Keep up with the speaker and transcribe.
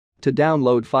To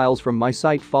download files from my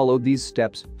site, follow these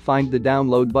steps. Find the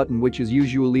download button, which is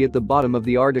usually at the bottom of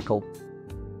the article.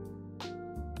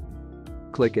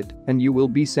 Click it, and you will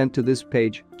be sent to this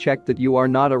page. Check that you are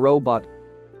not a robot.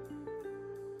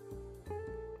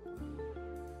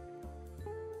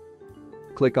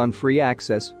 Click on Free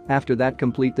Access. After that,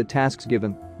 complete the tasks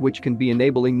given, which can be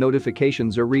enabling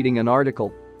notifications or reading an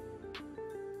article.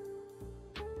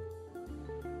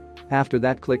 After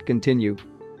that, click Continue.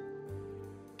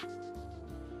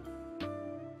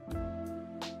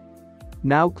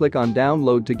 Now click on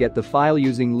Download to get the file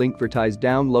using Linkvertise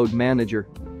Download Manager.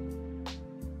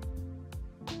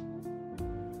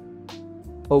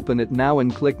 Open it now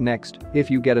and click Next. If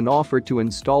you get an offer to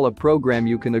install a program,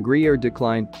 you can agree or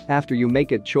decline. After you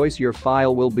make a choice, your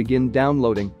file will begin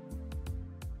downloading.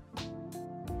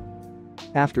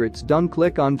 After it's done,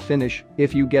 click on Finish.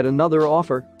 If you get another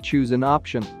offer, choose an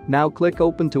option. Now click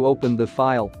Open to open the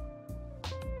file.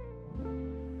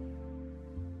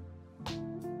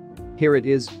 Here it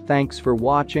is. Thanks for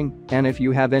watching, and if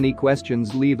you have any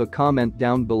questions, leave a comment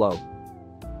down below.